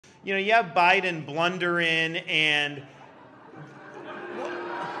you have Biden blundering and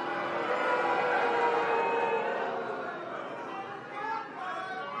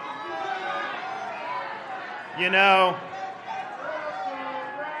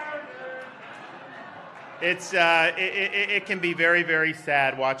it can be very, very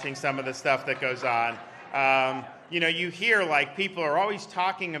sad watching some of the stuff that goes on. You hear like people are always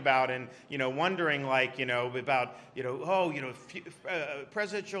talking about and, wondering like, about,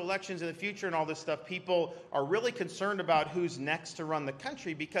 presidential elections in the future and all this stuff. People are really concerned about who's next to run the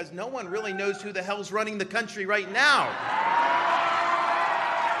country because no one really knows who the hell's running the country right now.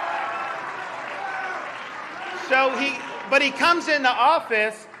 But he comes into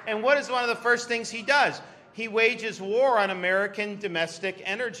office, and what is one of the first things he does? He wages war on American domestic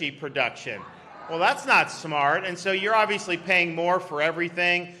energy production. Well, that's not smart, and so you're obviously paying more for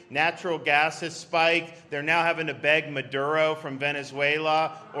everything. Natural gas has spiked. They're now having to beg Maduro from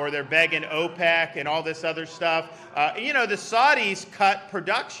Venezuela, or they're begging OPEC and all this other stuff. The Saudis cut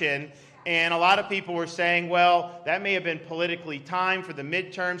production, and a lot of people were saying, well, that may have been politically timed for the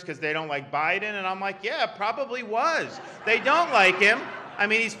midterms because they don't like Biden. And I'm like, yeah, it probably was. They don't like him. I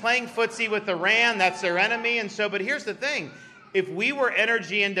mean, he's playing footsie with Iran. That's their enemy. And so, but here's the thing. If we were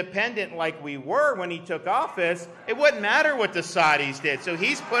energy independent like we were when he took office, it wouldn't matter what the Saudis did. So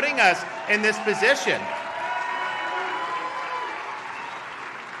he's putting us in this position.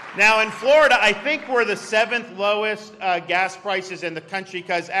 Now, in Florida, I think we're the 7th lowest gas prices in the country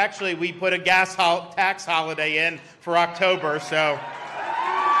because actually we put a gas tax holiday in for October. So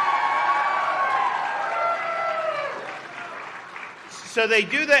they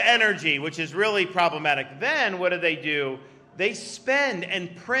do the energy, which is really problematic. Then what do? They spend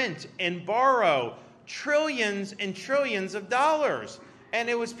and print and borrow trillions and trillions of dollars. And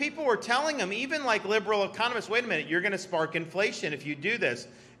it was people were telling them, even like liberal economists, wait a minute, you're going to spark inflation if you do this.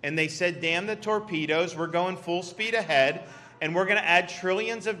 And they said, damn the torpedoes, we're going full speed ahead, and we're going to add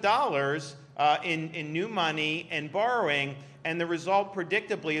trillions of dollars in new money and borrowing. And the result,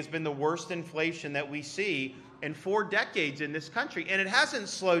 predictably, has been the worst inflation that we see in 4 decades in this country. And it hasn't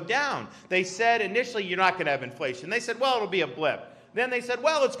slowed down. They said initially, you're not going to have inflation. They said, well, it'll be a blip. Then they said,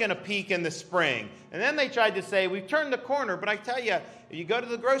 well, it's going to peak in the spring. And then they tried to say, we've turned the corner. But I tell you, if you go to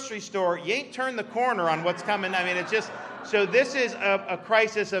the grocery store, you ain't turned the corner on what's coming. I mean, it's just, so this is a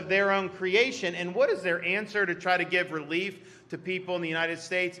crisis of their own creation. And what is their answer to try to give relief to people in the United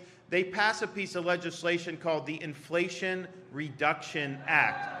States? They pass a piece of legislation called the Inflation Reduction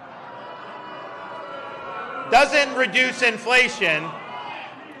Act. Doesn't reduce inflation,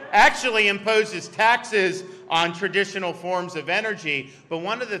 actually imposes taxes on traditional forms of energy. But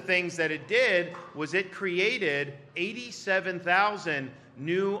one of the things that it did was it created 87,000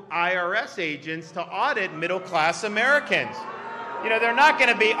 new IRS agents to audit middle-class Americans. They're not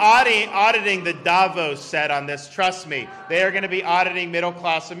going to be auditing the Davos set on this, trust me. They are going to be auditing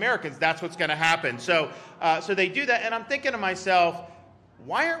middle-class Americans. That's what's going to happen. So they do that, and I'm thinking to myself,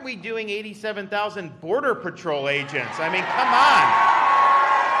 why aren't we doing 87,000 Border Patrol agents? I mean, come on.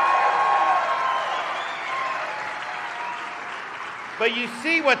 But you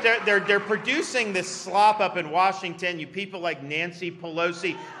see what they're producing, this slop up in Washington. You people like Nancy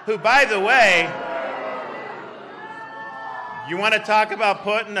Pelosi, who, by the way, you want to talk about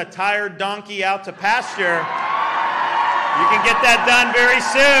putting a tired donkey out to pasture, you can get that done very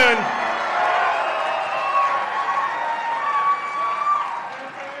soon.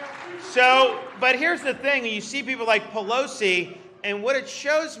 So, but here's the thing. You see people like Pelosi, and what it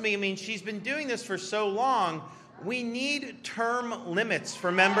shows me, I mean, she's been doing this for so long. We need term limits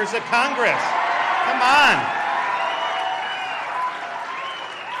for members of Congress. Come on.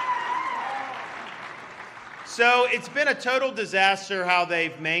 So it's been a total disaster how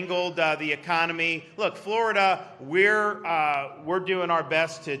they've mangled the economy. Look, Florida, we're doing our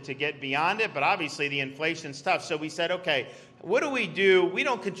best to get beyond it, but obviously the inflation's tough. So we said, okay, what do? We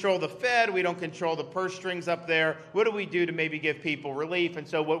don't control the Fed. We don't control the purse strings up there. What do we do to maybe give people relief? And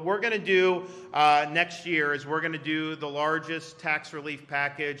so what we're going to do next year is we're going to do the largest tax relief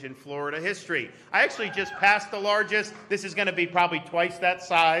package in Florida history. I actually just passed the largest. This is going to be probably twice that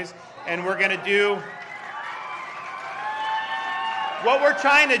size. And we're going to do... What we're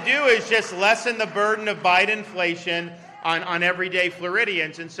trying to do is just lessen the burden of Biden inflation on everyday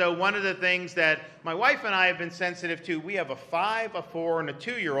Floridians. And so one of the things that my wife and I have been sensitive to, we have a 5, a 4, and a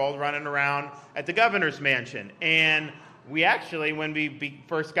 2-year-old running around at the governor's mansion. And we actually, when we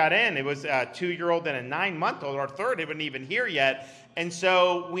first got in, it was a 2-year-old and a 9-month-old. Our third isn't even here yet. And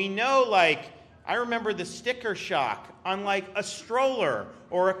so we know, like, I remember the sticker shock on like a stroller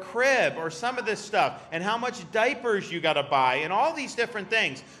or a crib or some of this stuff, and how much diapers you got to buy and all these different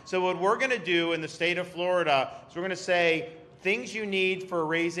things. So what we're going to do in the state of Florida is we're going to say things you need for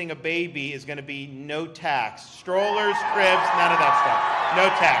raising a baby is going to be no tax. Strollers, cribs, none of that stuff. No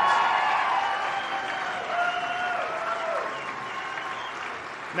tax.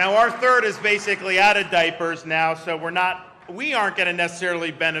 Now our third is basically out of diapers now, so we aren't going to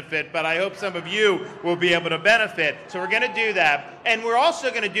necessarily benefit, but I hope some of you will be able to benefit. So we're going to do that. And we're also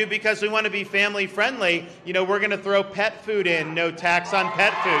going to do, because we want to be family friendly, we're going to throw pet food in, no tax on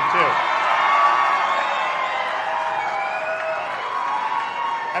pet food too.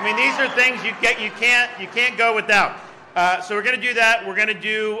 I mean, these are things you can't go without. So we're going to do that. We're going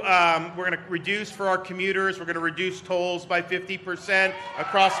to reduce for our commuters. We're going to reduce tolls by 50%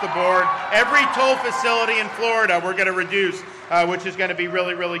 across the board. Every toll facility in Florida we're going to reduce, which is going to be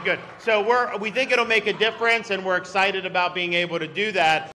really, really good. So we think it'll make a difference, and we're excited about being able to do that.